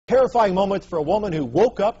Terrifying moments for a woman who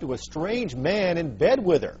woke up to a strange man in bed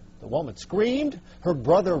with her. The woman screamed. Her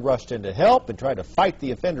brother rushed in to help and tried to fight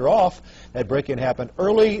the offender off. That break-in happened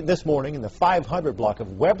early this morning in the 500 block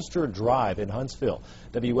of Webster Drive in Huntsville.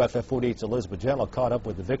 WFF 48's Elizabeth Gentle caught up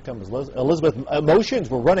with the victim. Elizabeth, emotions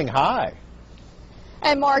were running high.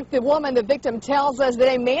 And Mark, the woman, the victim, tells us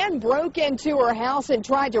that a man broke into her house and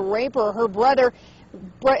tried to rape her. Her brother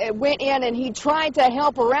went in and he tried to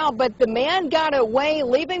help her out, but the man got away,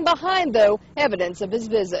 leaving behind, though, evidence of his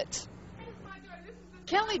visit.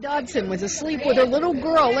 Kelly Dodson was asleep with her little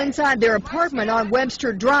girl inside their apartment on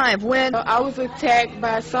Webster Drive when I was attacked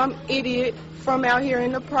by some idiot from out here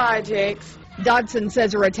in the projects. Dodson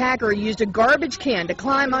says her attacker used a garbage can to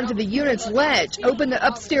climb onto the unit's ledge, opened the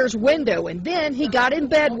upstairs window, and then he got in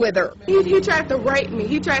bed with her. He tried to rape me.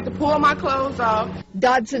 He tried to pull my clothes off.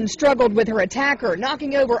 Dodson struggled with her attacker,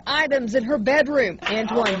 knocking over items in her bedroom.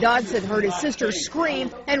 Antoine Dodson heard his sister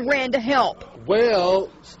scream and ran to help.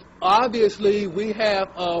 Well, obviously, we have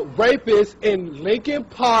a rapist in Lincoln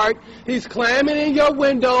Park. He's climbing in your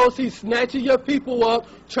windows. He's snatching your people up,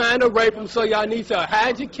 trying to rape them. So y'all need to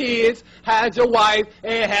hide your kids, hide your wife,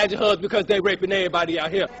 and hide your husband because they're raping everybody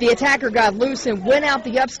out here. The attacker got loose and went out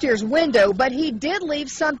the upstairs window, but he did leave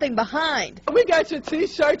something behind. We got your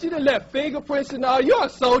T-shirt. You done left fingerprints and all. You are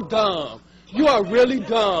so dumb. You are really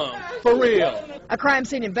dumb, for real. A crime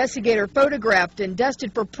scene investigator photographed and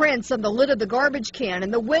dusted for prints on the lid of the garbage can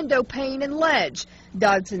and the window pane and ledge.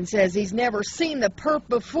 Dodson says he's never seen the perp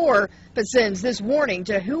before, but sends this warning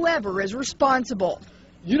to whoever is responsible.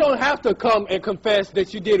 You don't have to come and confess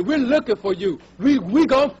that you did it. We're looking for you. We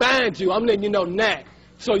gonna find you. I'm letting you know now,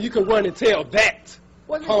 so you can run and tell that,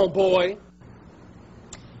 homeboy.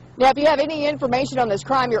 Now, if you have any information on this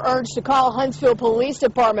crime, you're urged to call Huntsville Police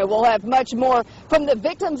Department. We'll have much more from the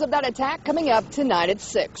victims of that attack coming up tonight at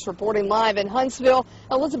 6. Reporting live in Huntsville,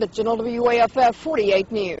 Elizabeth Gentle, WAFF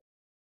 48 News.